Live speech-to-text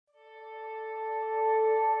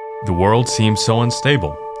The world seems so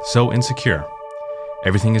unstable, so insecure.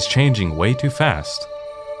 Everything is changing way too fast.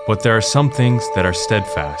 But there are some things that are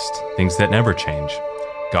steadfast, things that never change.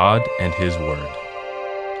 God and His Word.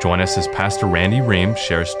 Join us as Pastor Randy Ream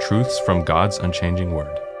shares truths from God's unchanging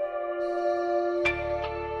Word.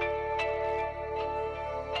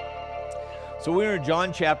 So we're in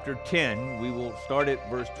John chapter 10. We will start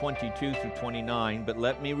at verse 22 through 29, but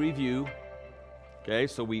let me review. Okay,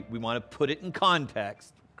 so we want to put it in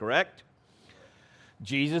context, correct?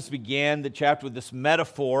 Jesus began the chapter with this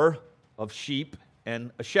metaphor of sheep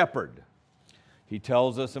and a shepherd. He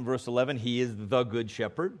tells us in verse 11, He is the good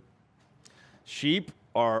shepherd. Sheep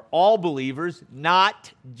are all believers,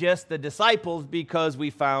 not just the disciples, because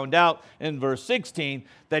we found out in verse 16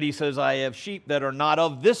 that He says, I have sheep that are not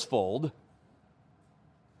of this fold,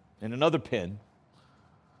 in another pen,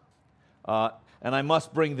 and I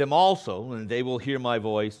must bring them also, and they will hear my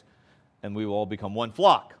voice, and we will all become one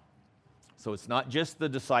flock. So it's not just the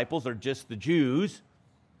disciples or just the Jews.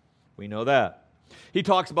 We know that. He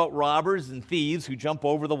talks about robbers and thieves who jump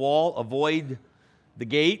over the wall, avoid the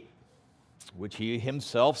gate, which He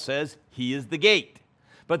Himself says He is the gate.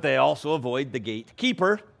 But they also avoid the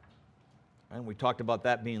gatekeeper, and we talked about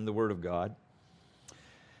that being the Word of God.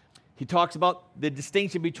 He talks about the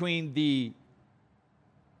distinction between the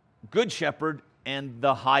good shepherd and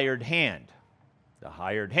the hired hand. The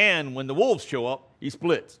hired hand, when the wolves show up, he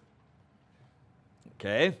splits.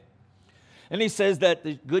 Okay? And he says that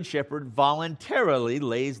the good shepherd voluntarily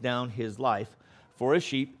lays down his life for his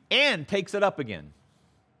sheep and takes it up again.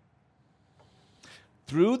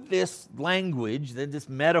 Through this language, this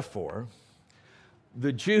metaphor,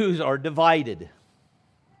 the Jews are divided.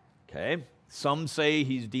 Okay? Some say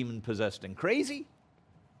he's demon-possessed and crazy.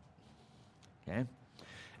 Okay?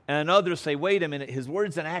 And others say, wait a minute, his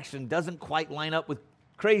words and action doesn't quite line up with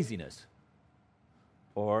craziness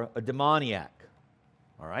or a demoniac.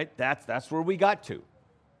 All right? That's where we got to.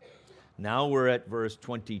 Now we're at verse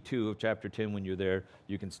 22 of chapter 10. When you're there,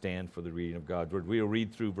 you can stand for the reading of God's Word. We'll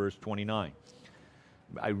read through verse 29.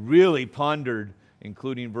 I really pondered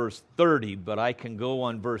including verse 30, but I can go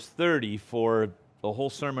on verse 30 for the whole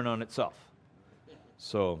sermon on itself.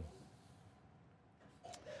 So,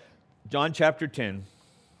 John chapter 10,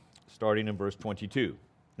 starting in verse 22.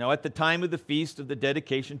 Now at the time of the feast of the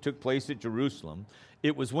dedication took place at Jerusalem,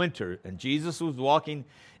 it was winter, and Jesus was walking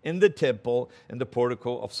in the temple in the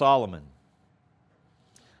portico of Solomon.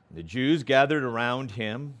 The Jews gathered around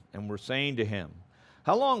Him and were saying to Him,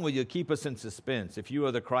 How long will you keep us in suspense? If you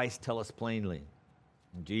are the Christ, tell us plainly.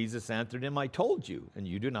 And Jesus answered him, I told you, and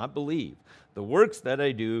you do not believe. The works that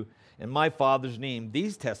I do in my Father's name,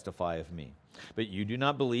 these testify of me. But you do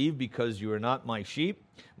not believe because you are not my sheep.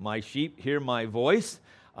 My sheep hear my voice.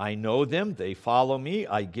 I know them. They follow me.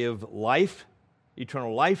 I give life,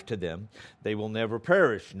 eternal life to them. They will never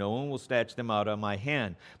perish. No one will snatch them out of my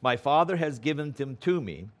hand. My Father has given them to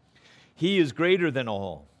me. He is greater than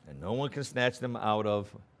all, and no one can snatch them out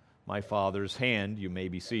of my Father's hand. You may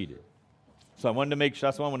be seated. So I wanted to make sure,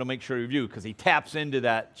 that's what I wanted to make sure you review, because he taps into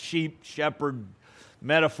that sheep-shepherd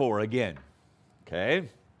metaphor again. Okay?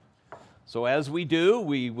 So as we do,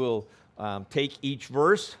 we will take each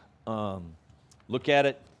verse, look at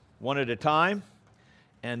it one at a time,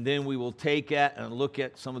 and then we will take it and look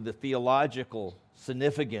at some of the theological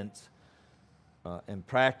significance and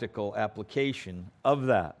practical application of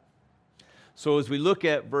that. So as we look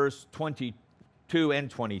at verse 22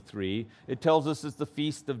 and 23, it tells us it's the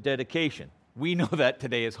Feast of Dedication. We know that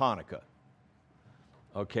today is Hanukkah.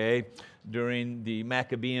 Okay? During the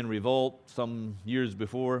Maccabean revolt, some years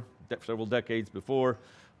before, several decades before,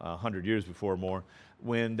 100 years before more,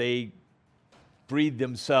 when they freed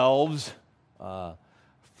themselves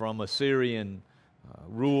from Assyrian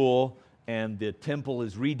rule, and the temple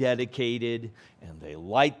is rededicated, and they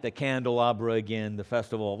light the candelabra again, the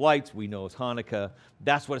Festival of Lights, we know it's Hanukkah.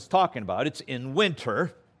 That's what it's talking about. It's in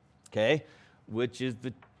winter, okay, which is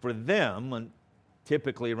for them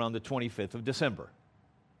typically around the 25th of December.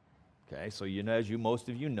 Okay, so as most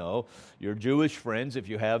of you know, your Jewish friends, if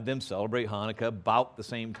you have them, celebrate Hanukkah about the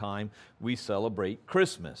same time we celebrate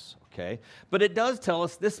Christmas. Okay, but it does tell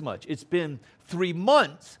us this much. It's been 3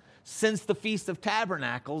 months since the Feast of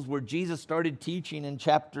Tabernacles, where Jesus started teaching in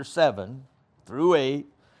chapter 7 through 8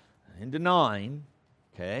 into 9.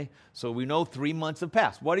 Okay, so we know 3 months have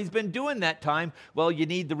passed. What He's been doing that time, well, you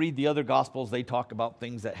need to read the other Gospels. They talk about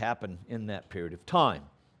things that happen in that period of time.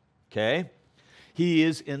 Okay, He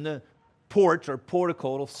is in the porch or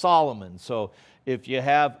portico of Solomon. So if you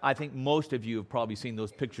have, I think most of you have probably seen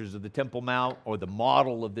those pictures of the Temple Mount or the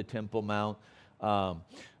model of the Temple Mount.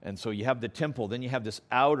 And so you have the temple, then you have this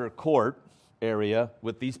outer court, area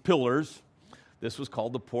with these pillars. This was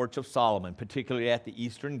called the Porch of Solomon, particularly at the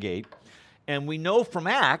eastern gate. And we know from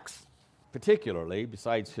Acts, particularly,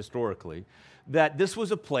 besides historically, that this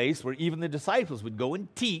was a place where even the disciples would go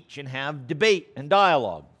and teach and have debate and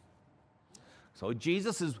dialogue. So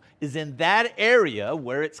Jesus is in that area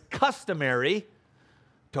where it's customary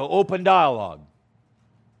to open dialogue,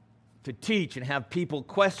 to teach and have people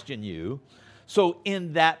question you. So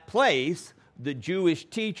in that place, the Jewish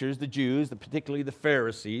teachers, the Jews, particularly the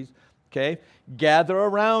Pharisees, okay, gather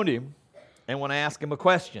around him and want to ask him a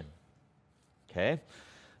question. Okay?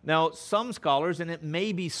 Now, some scholars, and it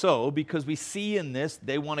may be so, because we see in this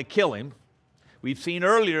they want to kill him. We've seen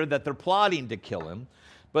earlier that they're plotting to kill him,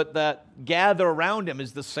 but that gather around him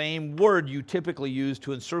is the same word you typically use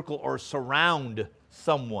to encircle or surround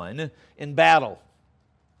someone in battle.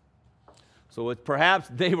 So it's perhaps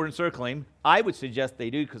they were encircling him. I would suggest they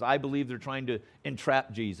do, because I believe they're trying to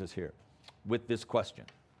entrap Jesus here with this question.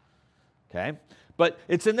 Okay? But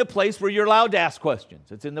it's in the place where you're allowed to ask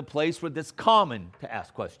questions. It's in the place where it's common to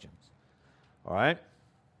ask questions. All right?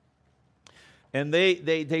 And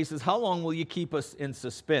they says, how long will you keep us in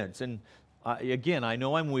suspense? And again, I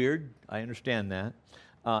know I'm weird. I understand that.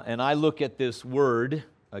 And I look at this word,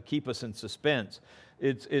 keep us in suspense.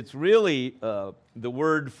 It's really the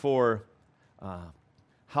word for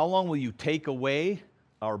how long will you take away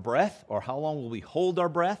our breath, or how long will we hold our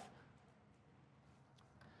breath?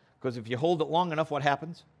 Because if you hold it long enough, what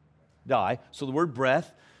happens? Die. So the word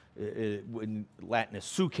breath, in Latin is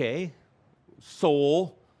suke,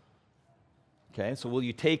 soul. Okay, so will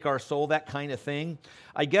you take our soul, that kind of thing?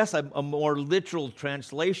 I guess a more literal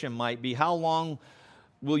translation might be, how long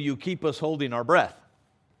will you keep us holding our breath?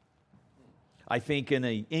 I think in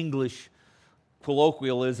an English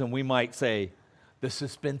colloquialism, we might say, the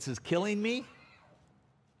suspense is killing me.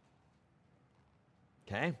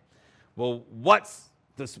 Okay, well, what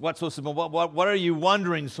are you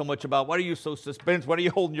wondering so much about? What are you so suspense? What are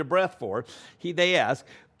you holding your breath for? They ask,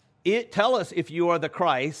 tell us if you are the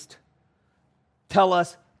Christ. Tell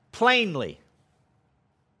us plainly.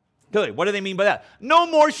 What do they mean by that? No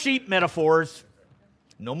more sheep metaphors.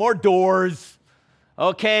 No more doors.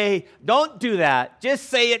 Okay, don't do that. Just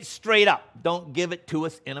say it straight up. Don't give it to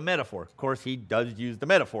us in a metaphor. Of course, he does use the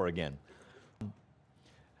metaphor again.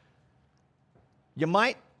 You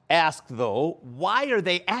might ask, though, why are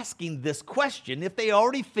they asking this question if they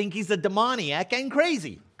already think he's a demoniac and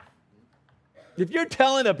crazy? If you're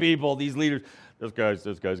telling the people, these leaders, this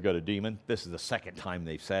guy's got a demon. This is the second time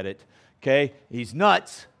they've said it. Okay, he's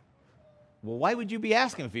nuts. Well, why would you be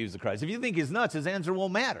asking if he was the Christ? If you think he's nuts, his answer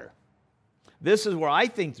won't matter. This is where I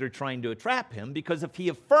think they're trying to trap him, because if he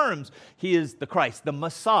affirms he is the Christ, the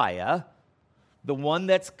Messiah, the one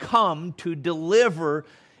that's come to deliver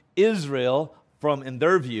Israel from, in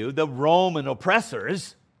their view, the Roman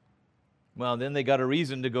oppressors, well, then they got a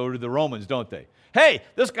reason to go to the Romans, don't they? Hey,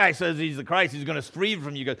 this guy says he's the Christ. He's going to free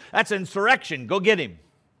from you guys. That's insurrection. Go get him.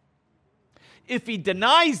 If he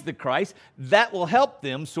denies the Christ, that will help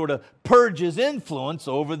them sort of purge his influence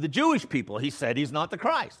over the Jewish people. He said he's not the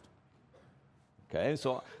Christ. Okay,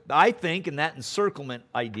 so I think in that encirclement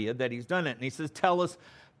idea that he's done it. And he says, tell us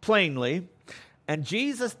plainly. And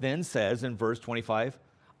Jesus then says in verse 25,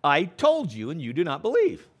 I told you and you do not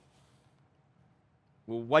believe.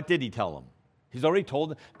 Well, what did he tell them? He's already told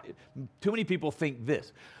them. Too many people think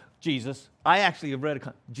this. I actually have read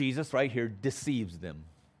Jesus right here deceives them,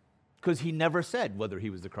 because he never said whether he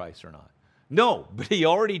was the Christ or not. No, but he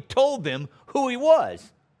already told them who he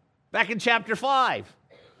was back in chapter 5.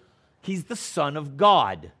 He's the Son of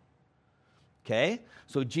God. Okay?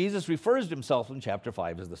 So Jesus refers to himself in chapter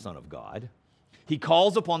 5 as the Son of God. He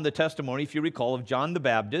calls upon the testimony, if you recall, of John the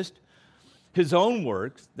Baptist, his own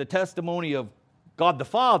works, the testimony of God the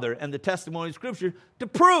Father, and the testimony of Scripture to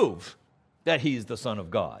prove that he's the Son of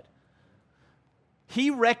God. He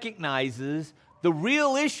recognizes the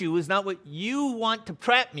real issue is not what you want to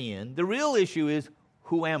trap me in. The real issue is,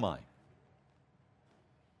 who am I?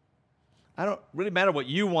 I don't really matter what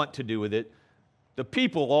you want to do with it. The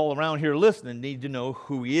people all around here listening need to know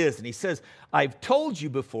who he is. And he says, I've told you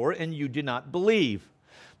before and you did not believe.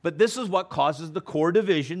 But this is what causes the core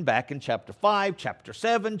division back in chapter 5, chapter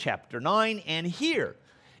 7, chapter 9, and here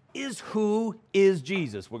is who is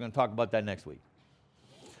Jesus. We're going to talk about that next week.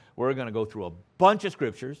 We're going to go through a bunch of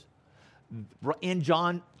scriptures in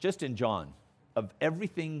John, of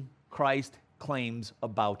everything Christ claims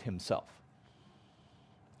about himself.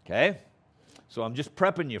 Okay? So I'm just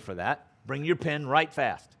prepping you for that. Bring your pen right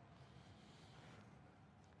fast.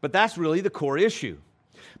 But that's really the core issue.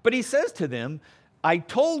 But he says to them, I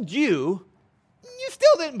told you You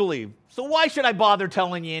still didn't believe. So why should I bother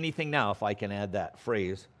telling you anything now, if I can add that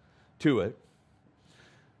phrase to it?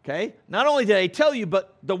 Okay? Not only did I tell you,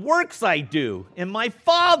 but the works I do in my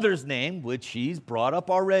Father's name, which he's brought up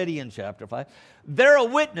already in chapter 5, they're a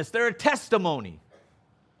witness, they're a testimony.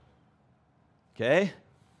 Okay?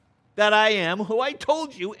 That I am who I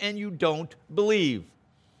told you, and you don't believe.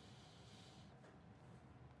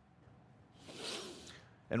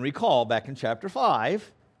 And recall back in chapter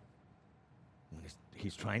 5,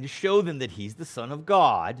 he's trying to show them that he's the Son of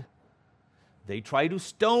God. They try to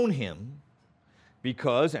stone him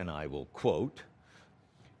because, and I will quote,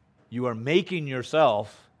 you are making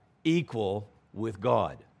yourself equal with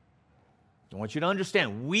God. I want you to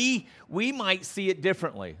understand, we might see it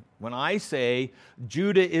differently. When I say,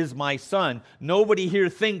 Judah is my son, nobody here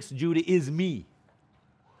thinks Judah is me.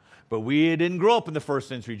 But we didn't grow up in the first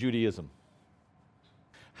century Judaism.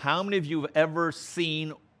 How many of you have ever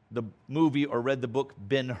seen the movie or read the book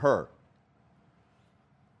Ben-Hur?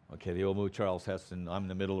 Okay, the old movie, Charles Heston. I'm in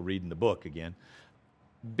the middle of reading the book again.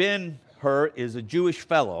 Ben-Hur is a Jewish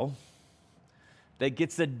fellow that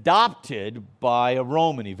gets adopted by a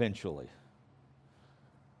Roman eventually.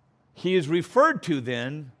 He is referred to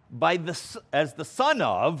then as the son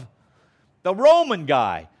of the Roman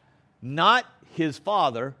guy, not his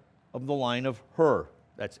father of the line of Hur.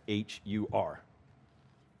 That's H-U-R.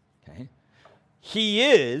 Okay? He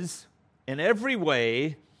is, in every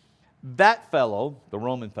way, that fellow, the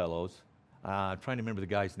Roman fellows, I'm trying to remember the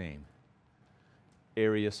guy's name.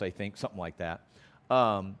 Arius, I think, something like that.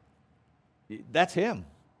 That's him.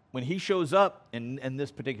 When he shows up, and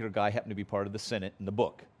this particular guy happened to be part of the Senate in the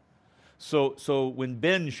book. So when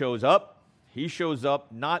Ben shows up, he shows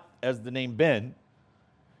up not as the name Ben,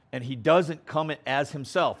 and he doesn't come as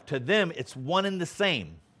himself. To them, it's one and the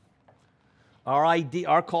same.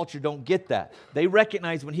 Our culture don't get that. They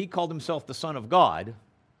recognize when he called himself the Son of God,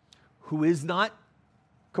 who is not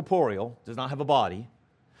corporeal, does not have a body,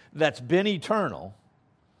 that's been eternal,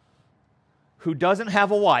 who doesn't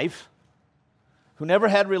have a wife, who never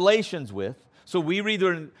had relations with. So we read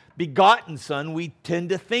the begotten son, we tend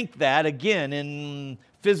to think that, again, in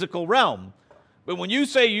physical realm. But when you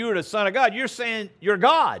say you're the Son of God, you're saying you're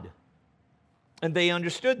God. And they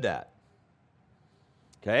understood that.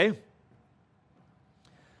 Okay?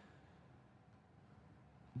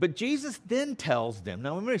 But Jesus then tells them,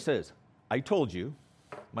 now remember he says, I told you,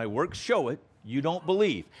 my works show it, you don't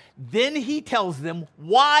believe. Then he tells them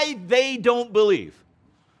why they don't believe.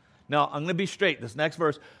 Now, I'm going to be straight. This next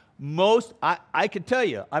verse, I could tell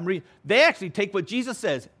you, they actually take what Jesus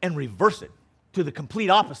says and reverse it to the complete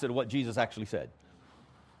opposite of what Jesus actually said.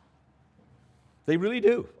 They really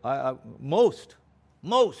do. Most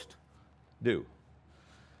do.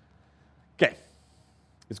 Okay.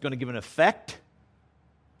 It's going to give an effect,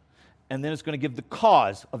 and then it's going to give the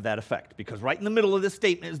cause of that effect, because right in the middle of this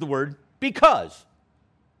statement is the word because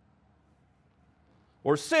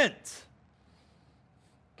or since.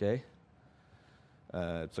 Okay?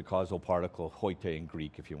 It's a causal particle, hoite in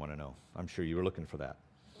Greek, if you want to know. I'm sure you were looking for that.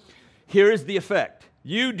 Here is the effect.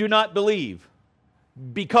 You do not believe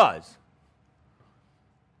because.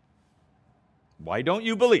 Why don't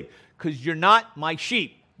you believe? Because you're not my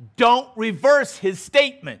sheep. Don't reverse his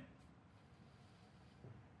statement.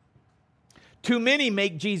 Too many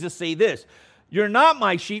make Jesus say this. You're not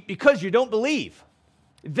my sheep because you don't believe.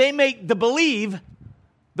 They make the believe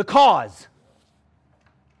the cause.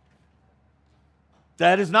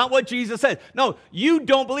 That is not what Jesus said. No, you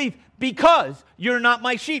don't believe because you're not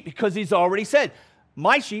my sheep, because he's already said,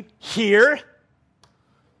 my sheep hear.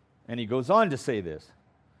 And he goes on to say this.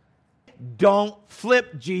 Don't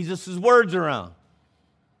flip Jesus' words around.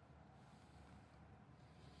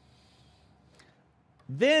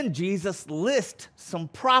 Then Jesus lists some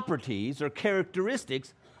properties or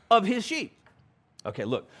characteristics of his sheep. Okay,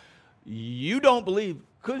 look, you don't believe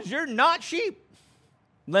because you're not sheep.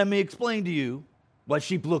 Let me explain to you what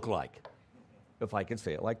sheep look like, if I can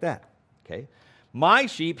say it like that. Okay, my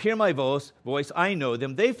sheep hear my voice, I know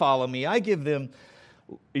them, they follow me, I give them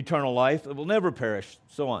eternal life, it will never perish,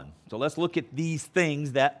 so on. So let's look at these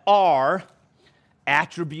things that are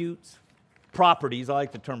attributes, properties. I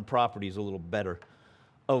like the term properties a little better,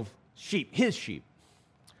 of sheep, his sheep.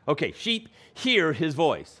 Okay, sheep hear his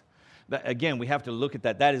voice. Again, we have to look at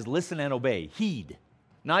that. That is listen and obey, heed,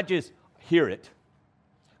 not just hear it.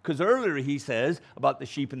 Because earlier he says about the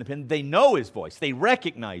sheep in the pen, they know his voice, they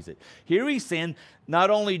recognize it. Here he's saying not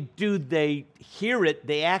only do they hear it,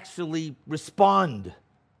 they actually respond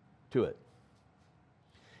to it.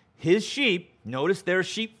 His sheep, notice they're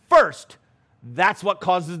sheep first. That's what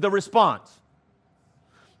causes the response.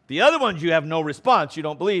 The other ones you have no response, you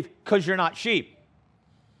don't believe, because you're not sheep.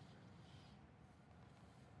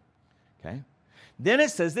 Okay? Then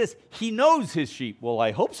it says this, he knows his sheep. Well,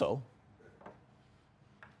 I hope so.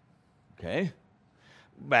 Okay?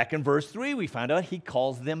 Back in verse 3, we found out he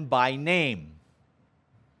calls them by name.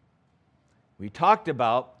 We talked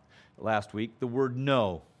about last week the word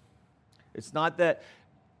know. It's not that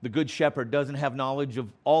the good shepherd doesn't have knowledge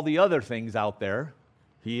of all the other things out there.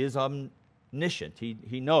 He is omniscient.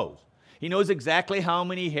 He knows. He knows exactly how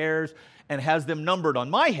many hairs and has them numbered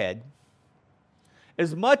on my head.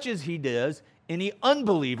 As much as he does any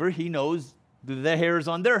unbeliever, he knows the hairs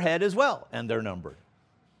on their head as well, and they're numbered.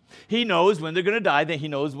 He knows when they're going to die, that he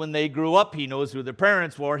knows when they grew up, he knows who their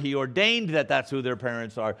parents were, he ordained that that's who their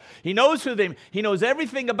parents are. He knows he knows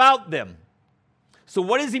everything about them. So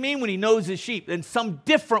what does he mean when he knows his sheep in some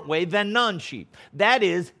different way than non-sheep? That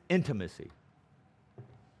is intimacy.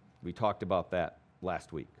 We talked about that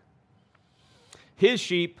last week. His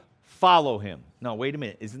sheep follow him. Now, wait a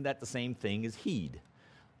minute. Isn't that the same thing as heed?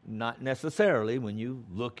 Not necessarily when you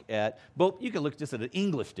look at, but you can look just at an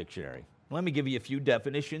English dictionary. Let me give you a few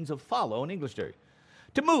definitions of follow in English dictionary.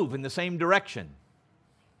 To move in the same direction.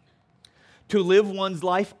 To live one's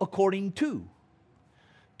life according to.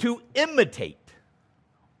 To imitate.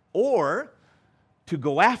 Or to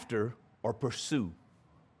go after or pursue.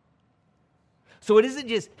 So it isn't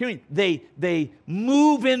just hearing, they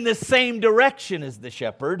move in the same direction as the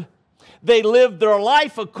shepherd. They live their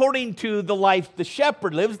life according to the life the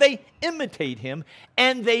shepherd lives. They imitate him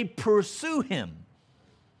and they pursue him.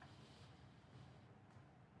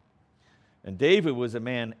 And David was a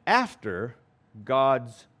man after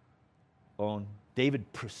God's own.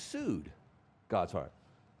 David pursued God's heart.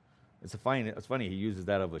 It's funny he uses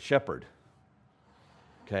that of a shepherd.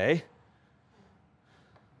 Okay?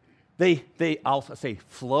 They also say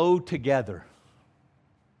flow together.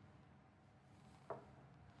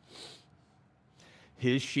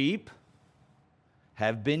 His sheep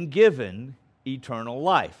have been given eternal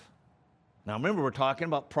life. Now remember, we're talking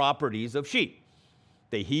about properties of sheep.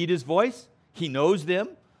 They heed his voice. He knows them.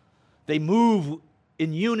 They move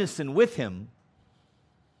in unison with him.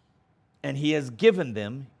 And he has given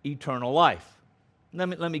them eternal life.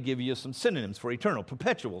 Let me give you some synonyms for eternal.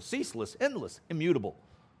 Perpetual, ceaseless, endless, immutable.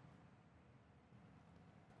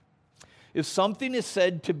 If something is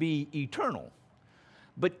said to be eternal,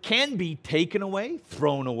 but can be taken away,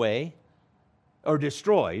 thrown away, or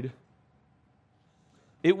destroyed,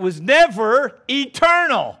 it was never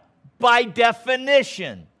eternal by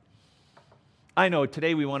definition. I know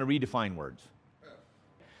today we want to redefine words.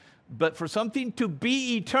 But for something to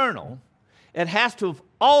be eternal, it has to have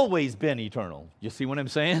always been eternal. You see what I'm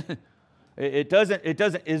saying? It doesn't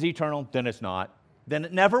is eternal, then it's not. Then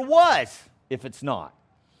it never was if it's not.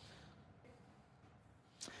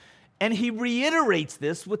 And he reiterates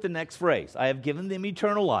this with the next phrase. I have given them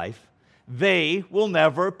eternal life. They will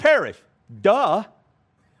never perish. Duh.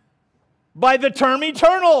 By the term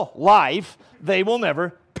eternal life, they will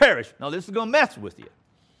never perish. Now this is going to mess with you.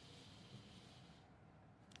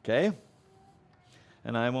 Okay?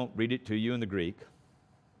 And I won't read it to you in the Greek.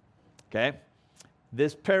 Okay?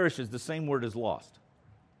 This perish is the same word as lost.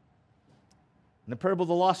 In the parable of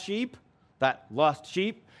the lost sheep, that lost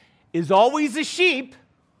sheep is always a sheep.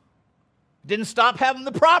 Didn't stop having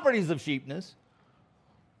the properties of sheepness.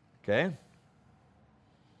 Okay?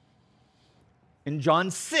 In John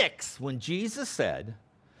 6, when Jesus said,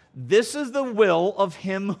 "This is the will of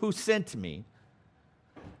him who sent me,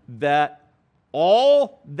 that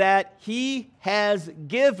all that he has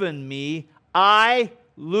given me, I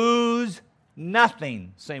lose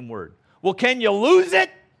nothing." Same word. Well, can you lose it?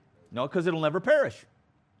 No, because it'll never perish.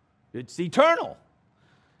 It's eternal.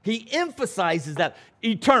 He emphasizes that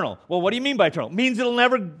eternal. Well, what do you mean by eternal? It means it'll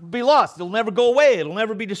never be lost. It'll never go away. It'll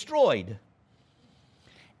never be destroyed.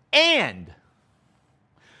 And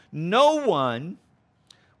no one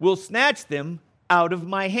will snatch them out of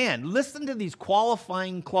my hand. Listen to these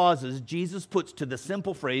qualifying clauses Jesus puts to the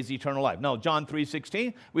simple phrase eternal life. No, John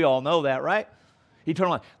 3:16, we all know that, right?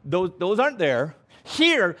 Eternal life. Those aren't there.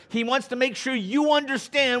 Here, he wants to make sure you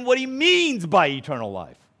understand what he means by eternal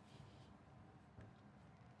life.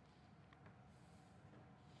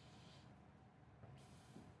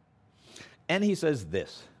 And he says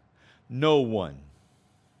this, no one.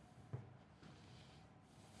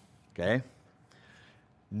 Okay?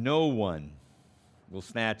 No one will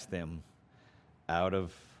snatch them out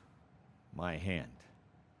of my hand.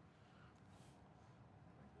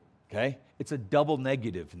 Okay? It's a double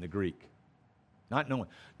negative in the Greek. Not no one.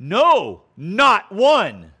 No, not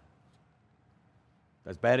one.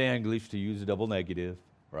 That's bad English to use a double negative,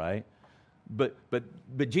 right? But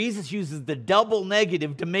Jesus uses the double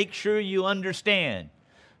negative to make sure you understand.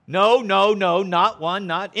 No, not one,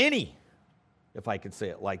 not any. if I could say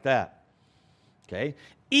it like that. Okay?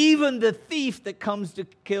 Even the thief that comes to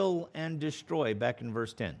kill and destroy, back in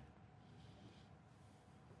verse 10.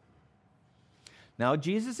 Now,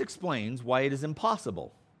 Jesus explains why it is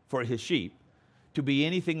impossible for his sheep to be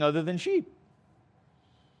anything other than sheep.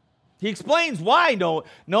 He explains why no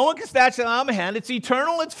one can snatch it out of my hand. It's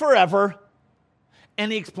eternal, it's forever.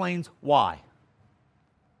 And he explains why.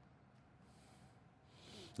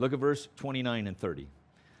 Look at verse 29 and 30.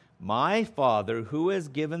 My Father, who has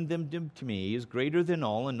given them to me, is greater than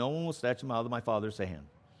all, and no one will snatch them out of my Father's hand.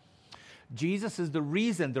 Jesus is the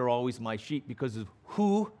reason they're always my sheep, because of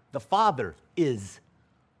who the Father is.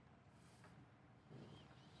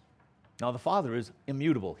 Now, the Father is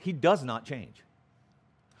immutable. He does not change.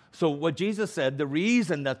 So what Jesus said, the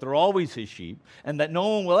reason that they're always his sheep, and that no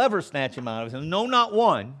one will ever snatch him out of him, no, not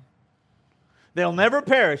one, they'll never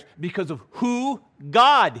perish because of who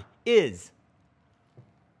God is.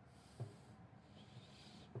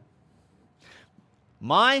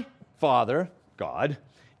 My Father, God,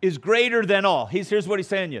 is greater than all. Here's what he's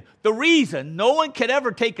saying to you. The reason no one could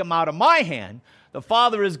ever take them out of my hand, the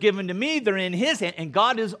Father has given to me, they're in his hand, and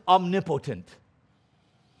God is omnipotent.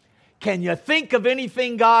 Can you think of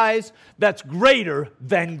anything, guys, that's greater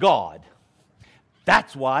than God?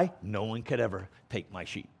 That's why no one could ever take my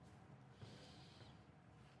sheep.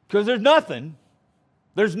 Because there's nothing,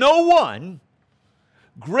 there's no one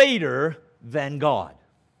greater than God.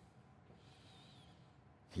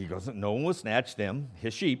 He goes, no one will snatch them,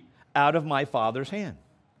 his sheep, out of my Father's hand.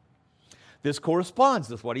 This corresponds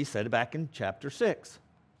with what he said back in chapter 6,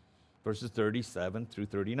 verses 37 through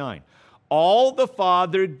 39. All the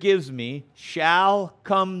Father gives me shall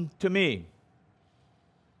come to me.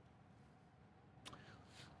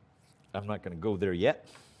 I'm not going to go there yet.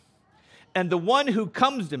 And the one who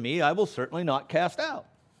comes to me, I will certainly not cast out.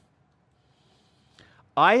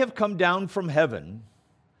 I have come down from heaven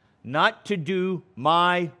not to do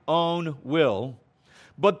my own will,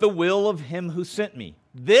 but the will of him who sent me.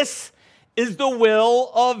 This is the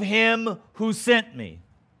will of him who sent me,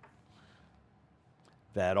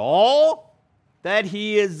 that all that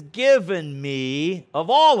he has given me,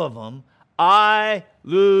 of all of them, I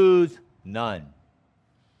lose none.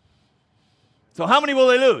 So how many will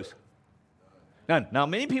they lose? None. Now,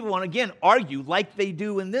 many people want to, again, argue like they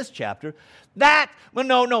do in this chapter.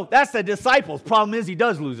 No, that's the disciples. Problem is, he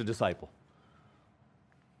does lose a disciple.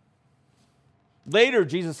 Later,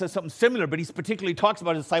 Jesus says something similar, but he particularly talks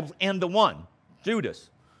about his disciples and the one, Judas.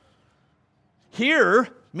 Here,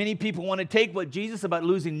 many people want to take what Jesus about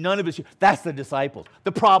losing none of his sheep. That's the disciples.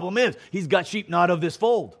 The problem is, he's got sheep not of this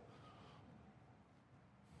fold.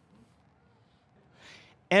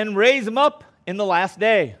 And raise them up in the last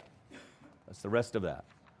day. That's the rest of that.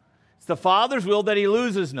 It's the Father's will that he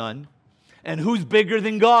loses none. And who's bigger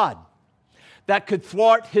than God that could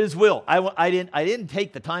thwart his will? I didn't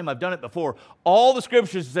take the time. I've done it before. All the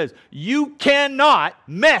scriptures says you cannot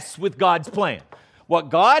mess with God's plan. What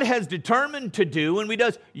God has determined to do, and he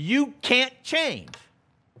does, you can't change.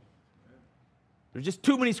 There's just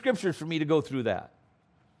too many scriptures for me to go through that.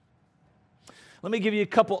 Let me give you a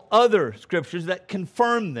couple other scriptures that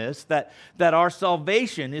confirm this, that our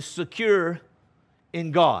salvation is secure in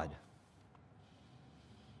God.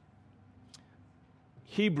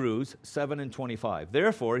 Hebrews 7:25.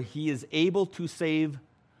 Therefore, he is able to save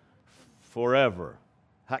forever.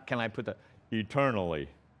 How can I put that? Eternally.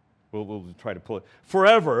 We'll try to pull it.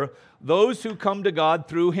 Forever, those who come to God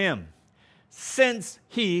through him. Since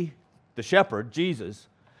he, the shepherd, Jesus,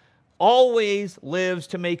 always lives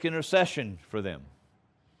to make intercession for them.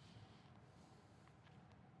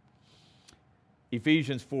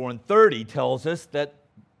 Ephesians 4:30 tells us that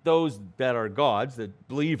those that are God's, the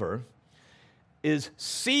believer, is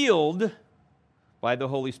sealed by the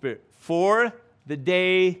Holy Spirit for the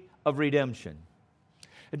day of redemption.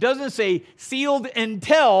 It doesn't say sealed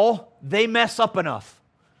until they mess up enough.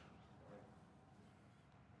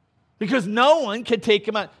 Because no one can take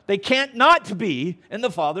them out. They can't not be in the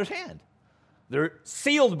Father's hand. They're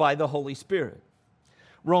sealed by the Holy Spirit.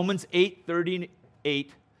 Romans 8:38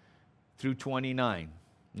 through 29.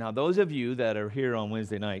 Now, those of you that are here on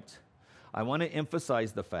Wednesday nights, I want to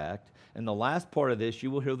emphasize the fact, in the last part of this,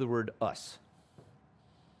 you will hear the word us.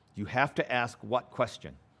 You have to ask what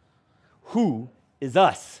question? Who is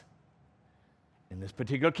us? In this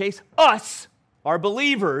particular case, us are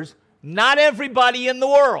believers, not everybody in the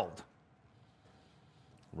world.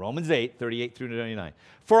 Romans 8:38 through 29.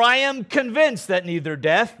 For I am convinced that neither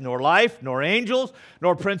death, nor life, nor angels,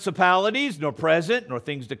 nor principalities, nor present, nor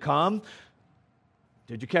things to come.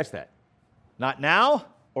 Did you catch that? Not now,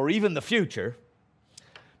 or even the future,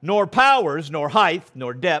 nor powers, nor height,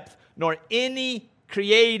 nor depth, nor any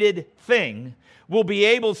created thing will be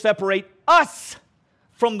able to separate us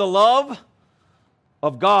from the love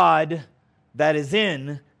of God that is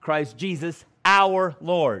in Christ Jesus our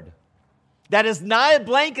Lord. That is not a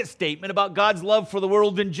blanket statement about God's love for the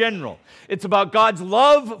world in general. It's about God's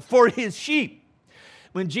love for his sheep.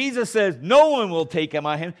 When Jesus says, no one will take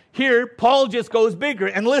my hand, here, Paul just goes bigger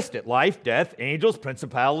and lists it. Life, death, angels,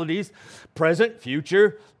 principalities, present,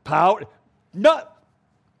 future, power.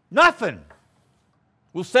 Nothing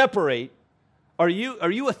will separate. Are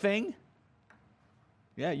you a thing?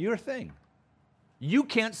 Yeah, you're a thing. You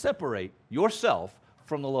can't separate yourself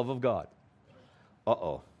from the love of God.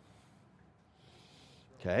 Uh-oh.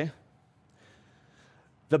 Okay?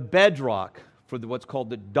 The bedrock for what's called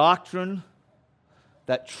the doctrine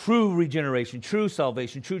that true regeneration, true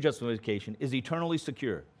salvation, true justification is eternally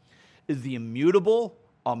secure, is the immutable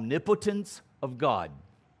omnipotence of God.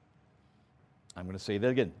 I'm going to say that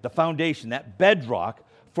again. The foundation, that bedrock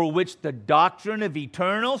for which the doctrine of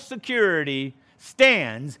eternal security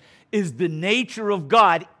stands is the nature of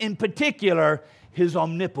God, in particular, his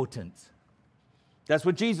omnipotence. That's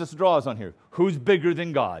what Jesus draws on here. Who's bigger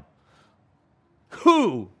than God?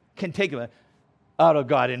 Who can take him out of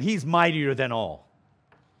God? And he's mightier than all.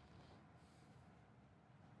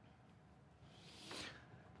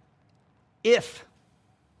 If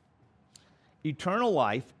eternal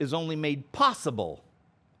life is only made possible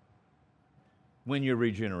when you're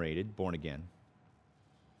regenerated, born again,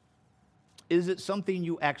 is it something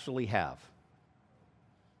you actually have?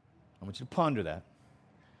 I want you to ponder that.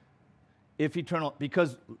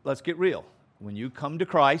 Because let's get real. When you come to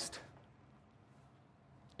Christ,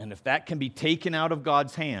 and if that can be taken out of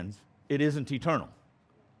God's hands, it isn't eternal.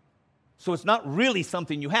 So it's not really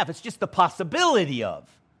something you have. It's just the possibility of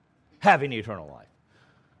having eternal life.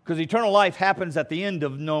 Because eternal life happens at the end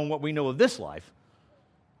of knowing what we know of this life.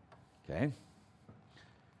 Okay?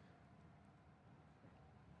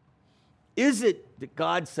 Is it that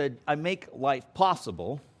God said, I make life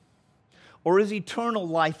possible, or is eternal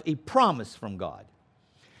life a promise from God?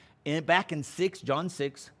 And back in John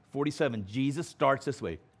 6:47, Jesus starts this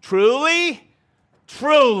way. Truly,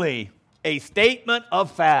 truly, a statement of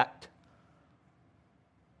fact.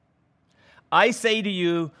 I say to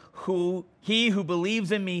you, he who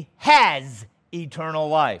believes in me has eternal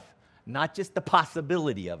life, not just the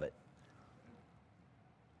possibility of it.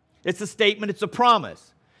 It's a statement, it's a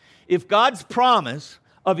promise. If God's promise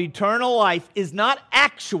of eternal life is not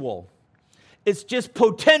actual, it's just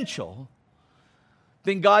potential,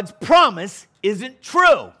 then God's promise isn't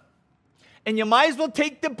true. And you might as well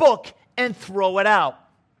take the book and throw it out.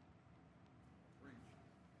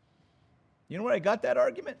 You know where I got that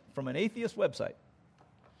argument? From an atheist website.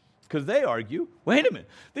 Because they argue, wait a minute,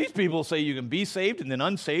 these people say you can be saved and then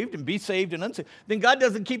unsaved and be saved and unsaved. Then God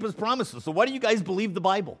doesn't keep his promises. So why do you guys believe the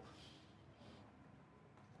Bible?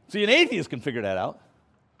 See, an atheist can figure that out.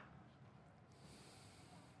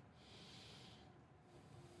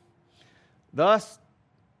 Thus,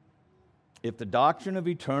 if the doctrine of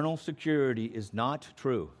eternal security is not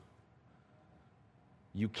true,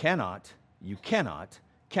 you cannot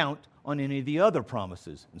count on any of the other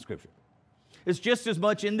promises in Scripture. It's just as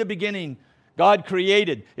much in the beginning, God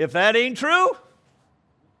created. If that ain't true,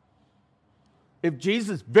 if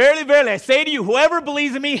Jesus, verily, verily, I say to you, whoever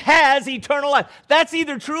believes in me has eternal life. That's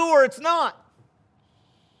either true or it's not.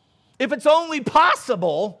 If it's only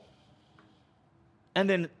possible, and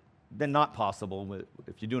then not possible,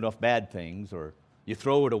 if you do enough bad things or you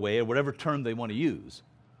throw it away or whatever term they want to use,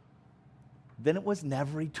 then it was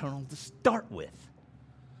never eternal to start with.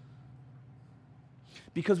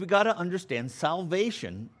 Because we got to understand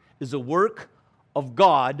salvation is a work of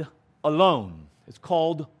God alone. It's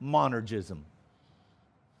called monergism.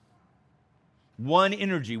 One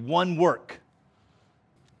energy, one work.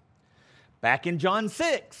 Back in John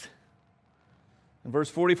 6, in verse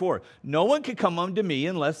 44, no one can come unto me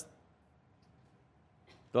unless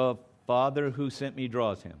the Father who sent me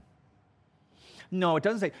draws him. No, it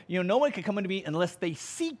doesn't say, no one can come unto me unless they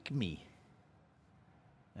seek me.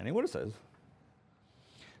 That ain't what it says.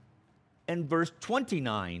 In verse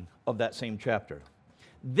 29 of that same chapter,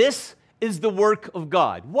 this is the work of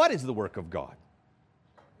God. What is the work of God?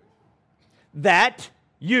 That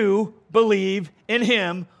you believe in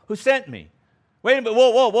him who sent me. Wait a minute,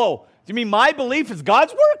 whoa. Do you mean my belief is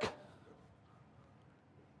God's work?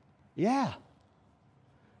 Yeah.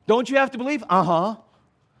 Don't you have to believe?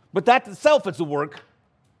 But that itself is the work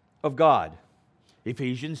of God.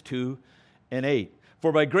 Ephesians 2:8.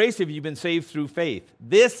 For by grace have you been saved through faith.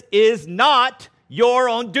 This is not your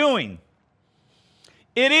own doing.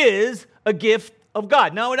 It is a gift of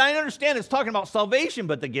God. Now, I understand it's talking about salvation,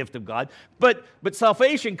 but the gift of God. But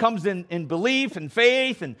salvation comes in belief and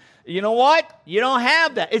faith. And you know what? You don't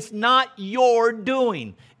have that. It's not your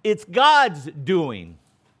doing. It's God's doing.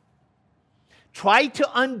 Try to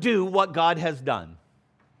undo what God has done.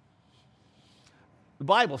 The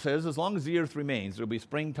Bible says, as long as the earth remains, there will be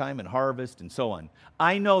springtime and harvest and so on.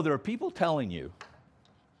 I know there are people telling you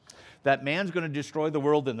that man's going to destroy the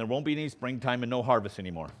world and there won't be any springtime and no harvest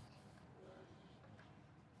anymore.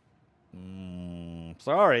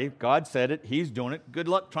 Sorry, God said it. He's doing it. Good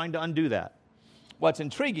luck trying to undo that. What's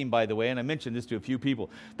intriguing, by the way, and I mentioned this to a few people,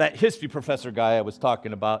 that history professor guy I was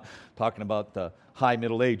talking about the high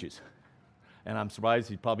Middle Ages. And I'm surprised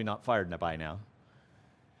he's probably not fired by now.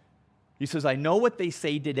 He says, I know what they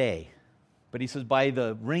say today, but he says, by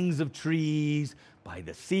the rings of trees, by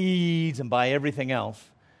the seeds, and by everything else,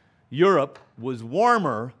 Europe was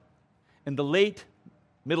warmer in the late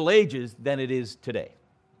Middle Ages than it is today.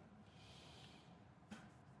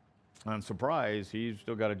 I'm surprised he's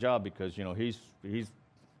still got a job because, he's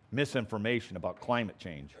misinformation about climate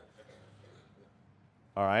change.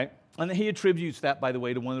 All right? And he attributes that, by the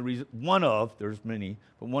way, to there's many,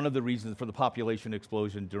 but one of the reasons for the population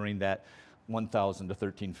explosion during that 1000 to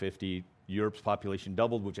 1350, Europe's population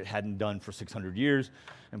doubled, which it hadn't done for 600 years,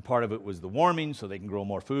 and part of it was the warming, so they can grow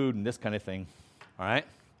more food and this kind of thing. All right?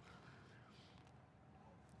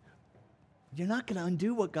 You're not going to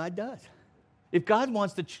undo what God does. If God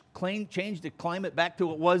wants to change the climate back to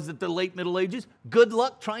what it was at the late Middle Ages, good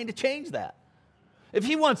luck trying to change that. If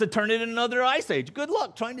he wants to turn it into another ice age, good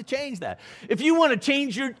luck trying to change that. If you want to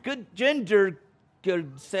change your good gender, your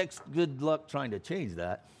sex, good luck trying to change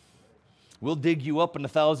that. We'll dig you up in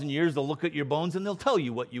 1,000 years, they'll look at your bones and they'll tell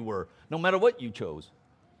you what you were, no matter what you chose.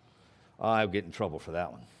 I'll get in trouble for that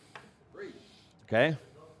one. Okay?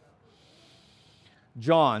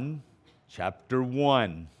 John chapter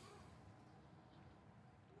 1.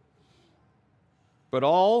 But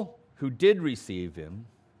all who did receive him,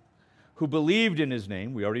 who believed in his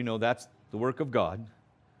name, we already know that's the work of God,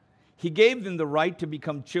 he gave them the right to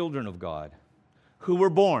become children of God, who were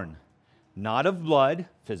born, not of blood,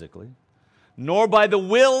 physically, nor by the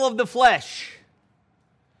will of the flesh,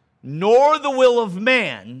 nor the will of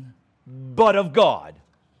man, but of God.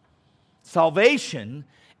 Salvation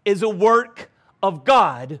is a work of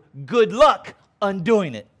God. Good luck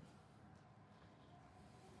undoing it.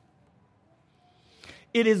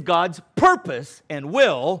 It is God's purpose and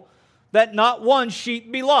will that not one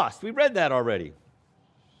sheep be lost. We read that already.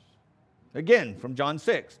 Again, from John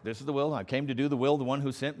 6. This is the will. I came to do the will of the one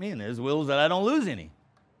who sent me, and his will is that I don't lose any.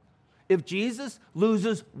 If Jesus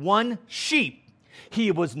loses one sheep,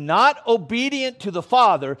 he was not obedient to the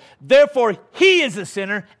Father. Therefore, he is a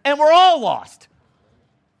sinner, and we're all lost.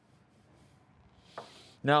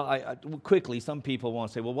 Now, I quickly, some people want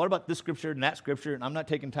to say, well, what about this scripture and that scripture? And I'm not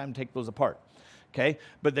taking time to take those apart. Okay?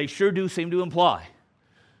 But they sure do seem to imply,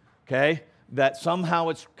 okay, that somehow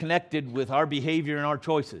it's connected with our behavior and our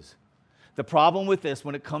choices. The problem with this,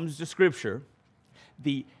 when it comes to Scripture,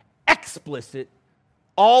 the explicit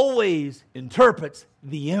always interprets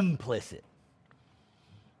the implicit.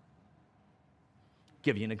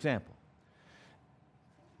 Give you an example.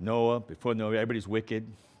 Before Noah, everybody's wicked,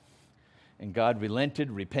 and God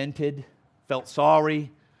relented, repented, felt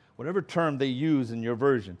sorry, whatever term they use in your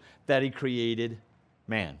version, that he created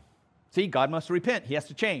man. See, God must repent. He has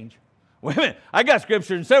to change. Wait a minute. I got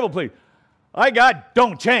scripture in several places. God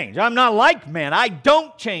don't change. I'm not like man. I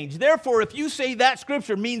don't change. Therefore, if you say that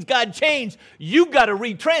scripture means God changed, you've got to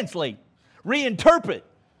retranslate, reinterpret.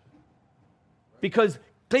 Because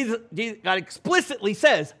God explicitly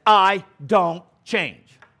says, I don't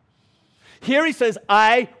change. Here he says,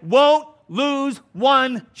 I won't lose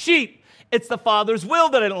one sheep. It's the Father's will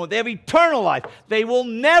that I don't know. They have eternal life. They will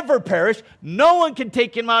never perish. No one can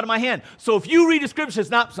take him out of my hand. So if you read a scripture, it's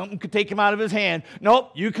not something could take him out of his hand.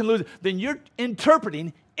 Nope, you can lose it. Then you're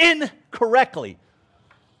interpreting incorrectly.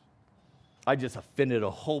 I just offended a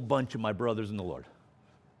whole bunch of my brothers in the Lord,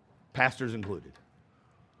 pastors included.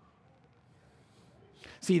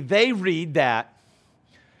 See, they read that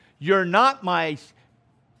you're not my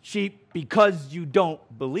sheep because you don't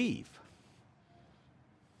believe.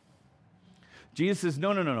 Jesus says,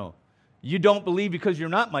 no. You don't believe because you're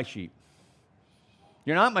not my sheep.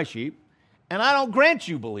 You're not my sheep, and I don't grant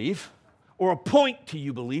you belief or appoint to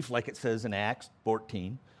you belief, like it says in Acts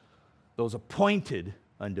 14. Those appointed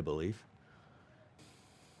unto belief.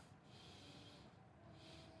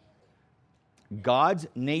 God's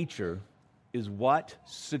nature is what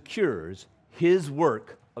secures his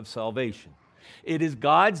work of salvation. It is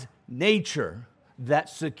God's nature that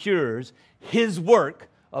secures his work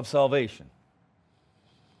of salvation.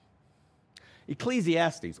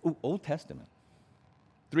 Ecclesiastes, Old Testament,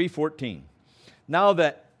 3:14. Now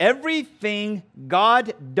that everything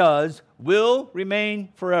God does will remain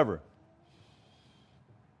forever.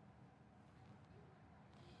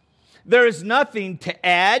 There is nothing to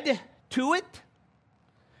add to it,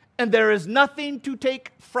 and there is nothing to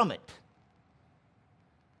take from it.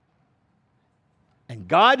 And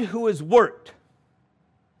God who has worked,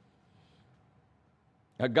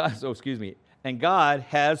 and God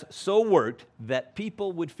has so worked that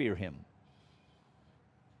people would fear him.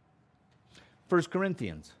 1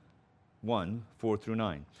 Corinthians 1, 4 through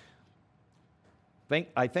 9.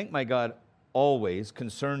 I thank my God always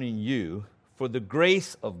concerning you for the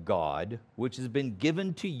grace of God which has been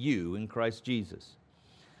given to you in Christ Jesus,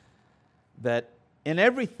 that in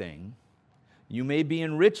everything you may be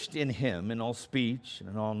enriched in him in all speech and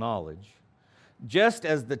in all knowledge, just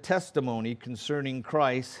as the testimony concerning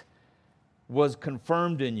Christ was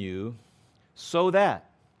confirmed in you, so that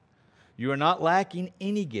you are not lacking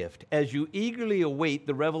any gift as you eagerly await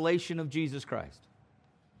the revelation of Jesus Christ,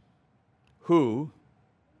 who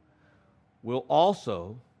will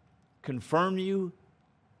also confirm you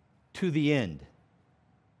to the end,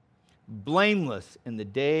 blameless in the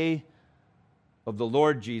day of the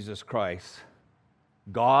Lord Jesus Christ.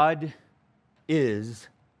 God is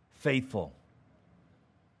faithful,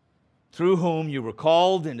 through whom you were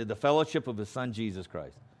called into the fellowship of His Son, Jesus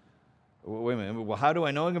Christ. Wait a minute. Well, how do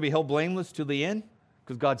I know I'm going to be held blameless to the end?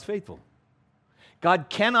 Because God's faithful. God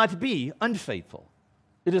cannot be unfaithful.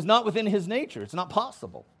 It is not within His nature. It's not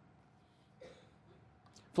possible.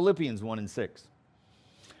 Philippians 1 and 6.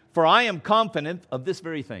 For I am confident of this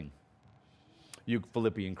very thing, you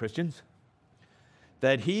Philippian Christians,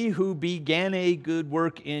 that He who began a good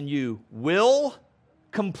work in you will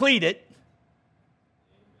complete it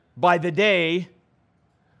by the day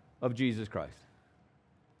of Jesus Christ.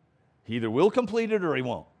 He either will complete it or He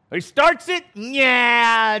won't. He starts it,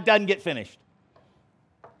 it doesn't get finished.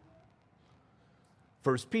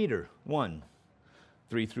 1 Peter 1,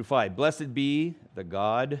 3 through 5. Blessed be the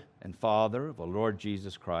God and Father of our Lord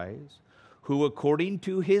Jesus Christ, who according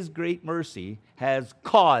to His great mercy has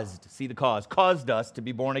caused us to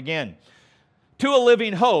be born again, to a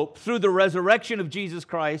living hope through the resurrection of Jesus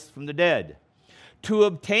Christ from the dead, to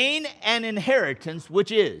obtain an inheritance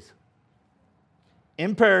which is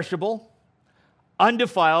imperishable,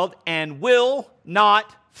 undefiled, and will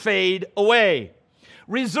not fade away,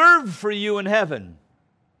 reserved for you in heaven,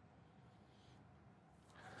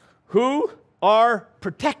 who are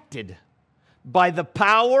protected by the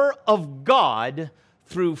power of God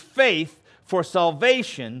through faith for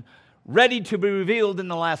salvation, ready to be revealed in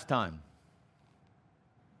the last time.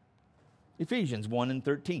 Ephesians 1 and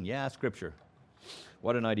 13. Yeah, Scripture.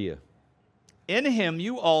 What an idea. In Him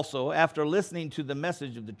you also, after listening to the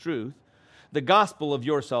message of the truth, the gospel of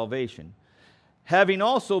your salvation, having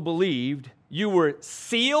also believed, you were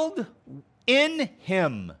sealed in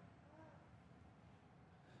Him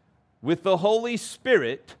with the Holy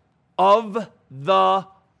Spirit of the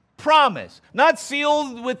promise. Not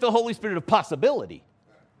sealed with the Holy Spirit of possibility.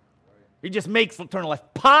 He just makes eternal life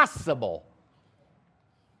possible.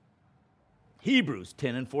 Hebrews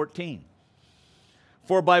 10 and 14.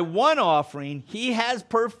 For by one offering He has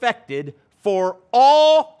perfected for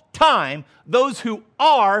all time those who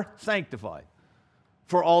are sanctified.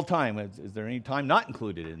 For all time. Is there any time not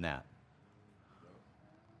included in that?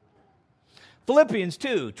 Philippians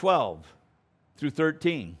 2, 12 through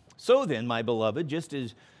 13. So then, my beloved, just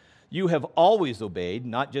as you have always obeyed,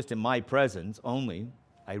 not just in my presence only,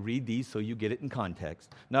 I read these so you get it in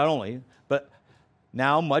context, not only, but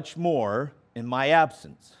now much more in my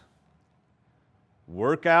absence.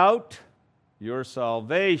 Work out your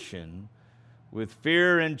salvation with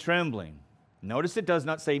fear and trembling. Notice it does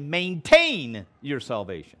not say maintain your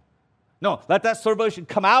salvation. No, let that salvation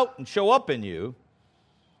come out and show up in you.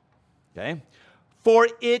 Okay? For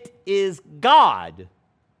it is God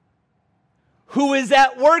who is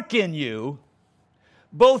at work in you,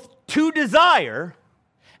 both to desire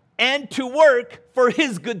and to work for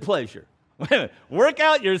His good pleasure. Work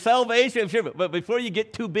out your salvation, but before you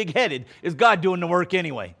get too big-headed, is God doing the work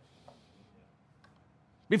anyway?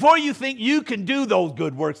 Before you think you can do those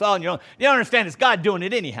good works all on your own, you understand it's God doing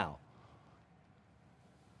it anyhow.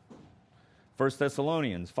 1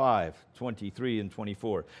 Thessalonians 5, 23 and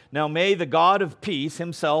 24. Now may the God of peace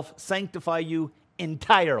Himself sanctify you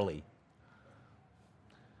entirely,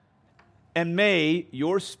 and may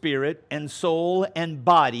your spirit and soul and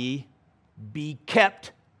body be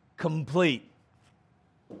kept complete,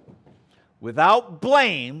 without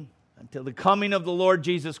blame, until the coming of the Lord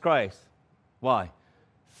Jesus Christ. Why?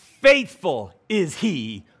 Faithful is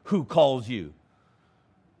He who calls you.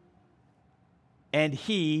 and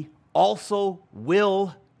he also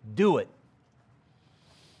will do it.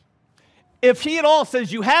 If he at all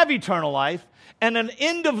says you have eternal life, and an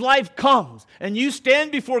end of life comes, and you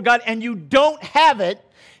stand before God and you don't have it,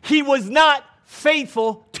 he was not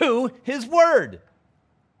faithful to his word.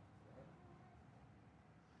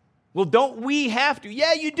 Well, don't we have to?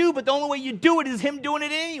 Yeah, you do, but the only way you do it is him doing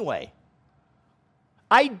it anyway.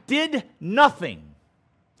 I did nothing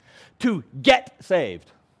to get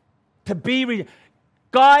saved, to be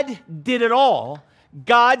God did it all.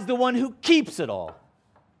 God's the one who keeps it all.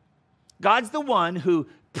 God's the one who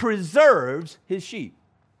preserves his sheep.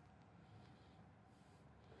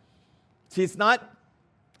 See, it's not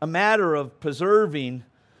a matter of preserving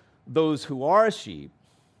those who are sheep,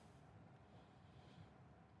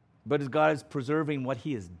 but as God is preserving what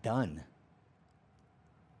he has done.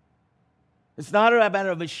 It's not a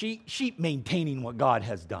matter of a sheep maintaining what God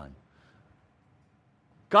has done.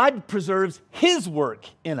 God preserves his work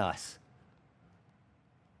in us.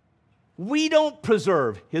 We don't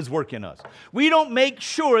preserve his work in us. We don't make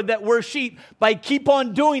sure that we're sheep by keep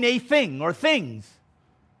on doing a thing or things.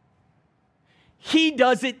 He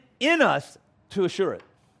does it in us to assure it.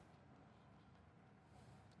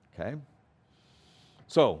 Okay?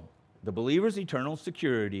 So, the believer's eternal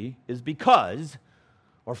security is because,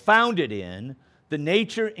 or founded in, the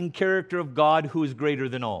nature and character of God who is greater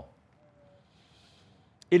than all.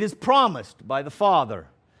 It is promised by the Father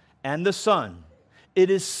and the Son. It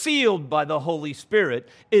is sealed by the Holy Spirit.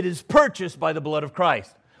 It is purchased by the blood of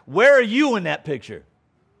Christ. Where are you in that picture?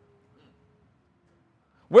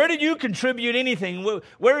 Where did you contribute anything?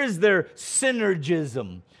 Where is there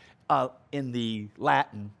synergism in the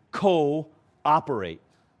Latin? Co-operate.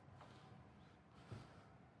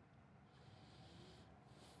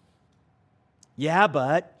 Yeah,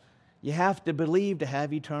 but you have to believe to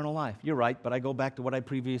have eternal life. You're right, but I go back to what I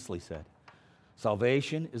previously said.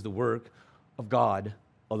 Salvation is the work of God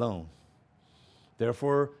alone.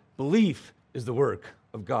 Therefore, belief is the work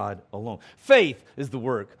of God alone. Faith is the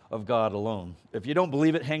work of God alone. If you don't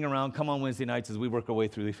believe it, hang around. Come on Wednesday nights as we work our way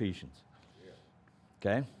through Ephesians.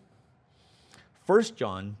 Okay? 1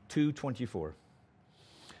 John 2:24.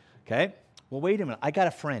 Okay? Well, wait a minute. I got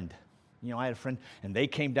a friend. I had a friend, and they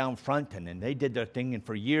came down front, and they did their thing, and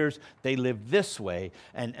for years, they lived this way,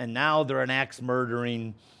 and now they're an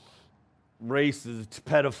axe-murdering, racist,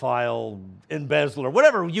 pedophile, embezzler,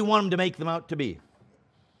 whatever you want them to make them out to be.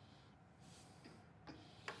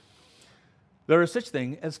 There is such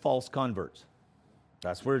thing as false converts.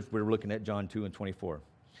 That's where we're looking at John 2:24.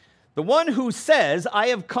 The one who says, I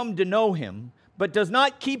have come to know him, but does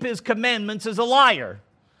not keep his commandments is a liar.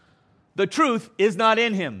 The truth is not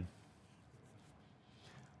in him.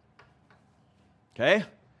 Okay?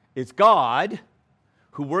 It's God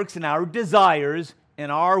who works in our desires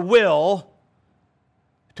and our will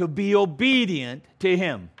to be obedient to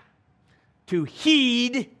him, to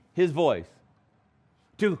heed his voice,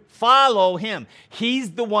 to follow him.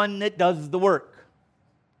 He's the one that does the work.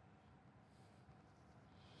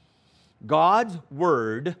 God's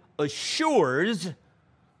word assures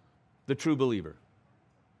the true believer.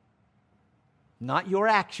 Not your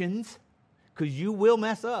actions, because you will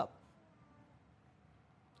mess up.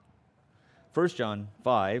 1 John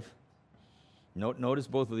 5, notice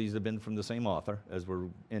both of these have been from the same author as we're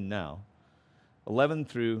in now, 11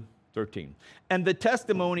 through 13. And the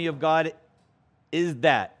testimony of God is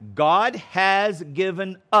that God has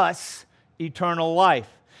given us eternal life,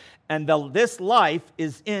 and this life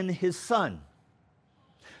is in his Son.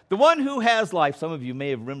 The one who has life, some of you may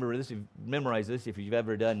have memorized this if you've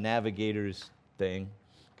ever done Navigator's thing,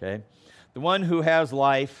 okay? The one who has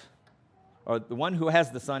life, or the one who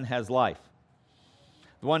has the Son has life.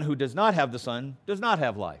 The one who does not have the Son does not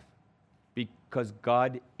have life, because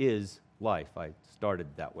God is life. I started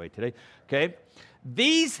that way today. Okay?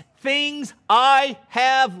 These things I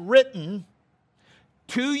have written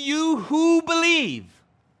to you who believe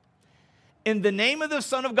in the name of the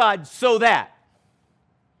Son of God, so that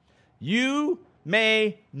you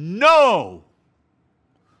may know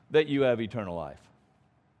that you have eternal life.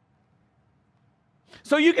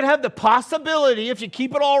 So you can have the possibility, if you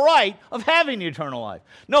keep it all right, of having eternal life.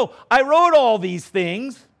 No, I wrote all these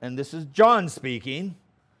things, and this is John speaking.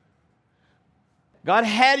 God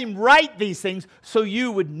had him write these things so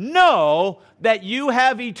you would know that you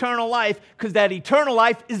have eternal life, because that eternal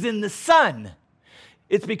life is in the Son.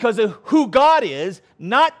 It's because of who God is,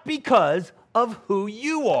 not because of who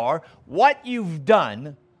you are, what you've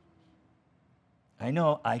done. I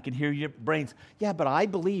know, I can hear your brains. Yeah, but I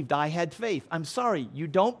believed, I had faith. I'm sorry, you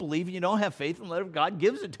don't believe, you don't have faith unless God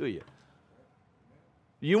gives it to you.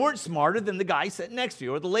 You weren't smarter than the guy sitting next to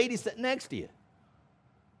you or the lady sitting next to you.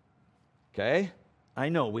 Okay? I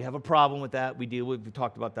know we have a problem with that. We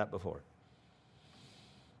talked about that before.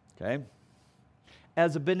 Okay?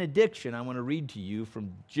 As a benediction, I want to read to you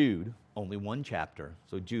from Jude, only one chapter.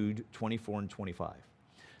 So Jude 24 and 25.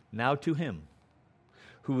 Now to him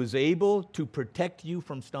who is able to protect you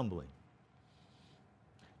from stumbling,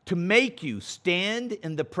 to make you stand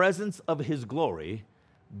in the presence of his glory,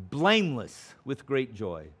 blameless with great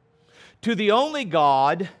joy. To the only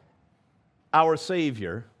God, our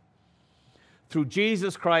Savior, through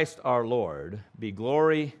Jesus Christ our Lord, be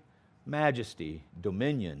glory, majesty,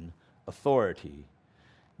 dominion, authority,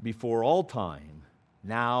 before all time,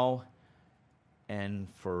 now and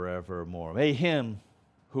forevermore. May him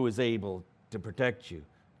who is able to protect you,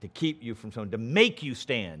 to keep you from something, to make you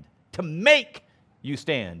stand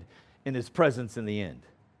in his presence in the end.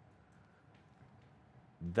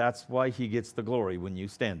 That's why he gets the glory when you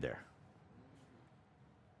stand there.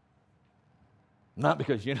 Not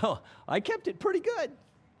because, I kept it pretty good.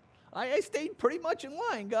 I stayed pretty much in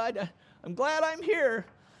line, God. I'm glad I'm here.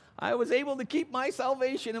 I was able to keep my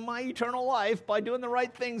salvation and my eternal life by doing the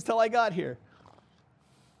right things till I got here.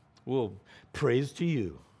 Well, praise to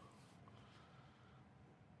you.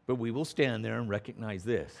 But we will stand there and recognize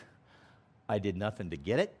this. I did nothing to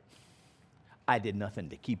get it. I did nothing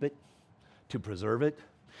to keep it, to preserve it.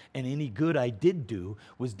 And any good I did do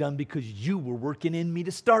was done because you were working in me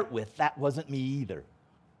to start with. That wasn't me either.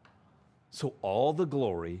 So all the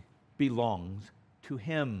glory belongs to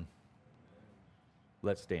him.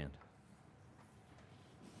 Let's stand.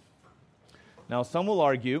 Now, some will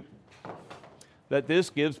argue that this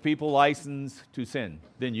gives people license to sin.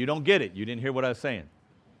 Then you don't get it. You didn't hear what I was saying.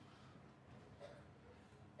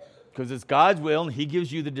 Because it's God's will, and he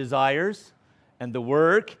gives you the desires and the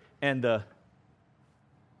work and the...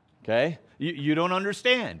 Okay? You don't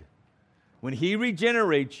understand. When he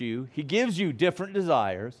regenerates you, he gives you different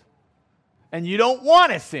desires, and you don't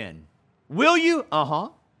want to sin. Will you? Uh-huh.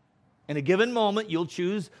 In a given moment, you'll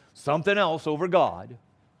choose something else over God.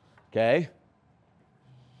 Okay?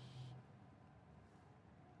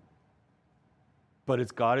 But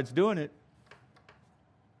it's God that's doing it.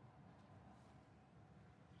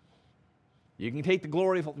 You can take the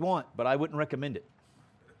glory if you want, but I wouldn't recommend it.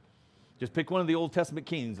 Just pick one of the Old Testament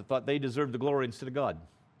kings that thought they deserved the glory instead of God.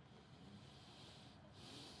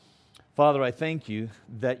 Father, I thank you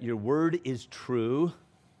that your word is true,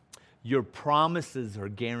 your promises are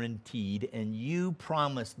guaranteed, and you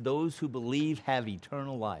promise those who believe have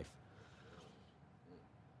eternal life.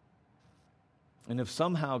 And if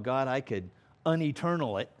somehow, God, I could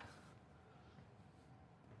uneternal it,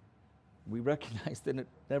 we recognize that it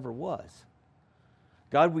never was.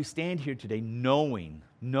 God, we stand here today knowing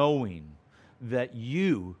that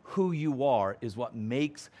you, who you are, is what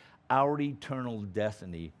makes our eternal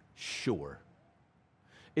destiny sure.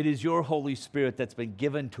 It is your Holy Spirit that's been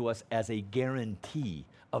given to us as a guarantee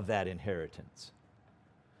of that inheritance.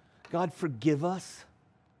 God, forgive us.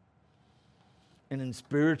 And in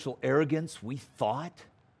spiritual arrogance, we thought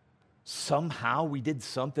somehow we did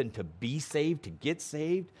something to be saved, to get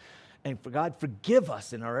saved. And for God, forgive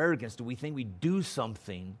us in our arrogance. Do we think we do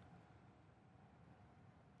something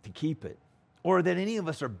to keep it? Or that any of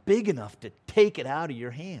us are big enough to take it out of your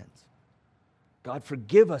hands? God,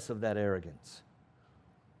 forgive us of that arrogance.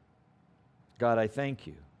 God, I thank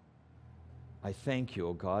you. I thank you,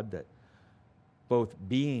 oh God, that both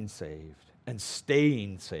being saved and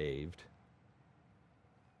staying saved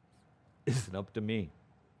isn't up to me.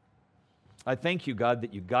 I thank you, God,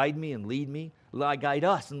 that you guide me and lead me. Guide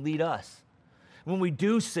us and lead us. When we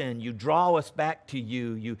do sin, you draw us back to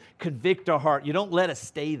you. You convict our heart. You don't let us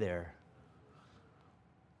stay there.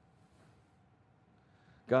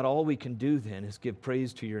 God, all we can do then is give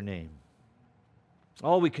praise to your name.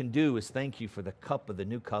 All we can do is thank you for the cup of the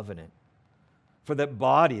new covenant, for that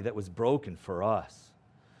body that was broken for us,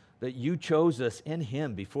 that you chose us in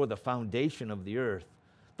him before the foundation of the earth.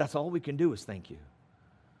 That's all we can do is thank you.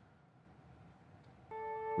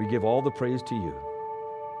 We give all the praise to you.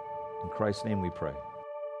 In Christ's name we pray.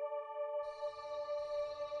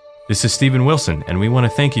 This is Stephen Wilson, and we want to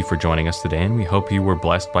thank you for joining us today, and we hope you were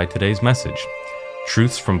blessed by today's message.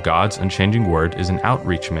 Truths from God's Unchanging Word is an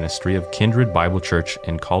outreach ministry of Kindred Bible Church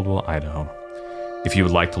in Caldwell, Idaho. If you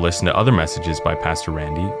would like to listen to other messages by Pastor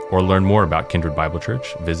Randy or learn more about Kindred Bible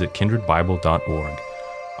Church, visit kindredbible.org.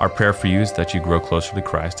 Our prayer for you is that you grow closer to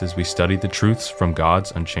Christ as we study the truths from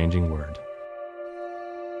God's unchanging Word.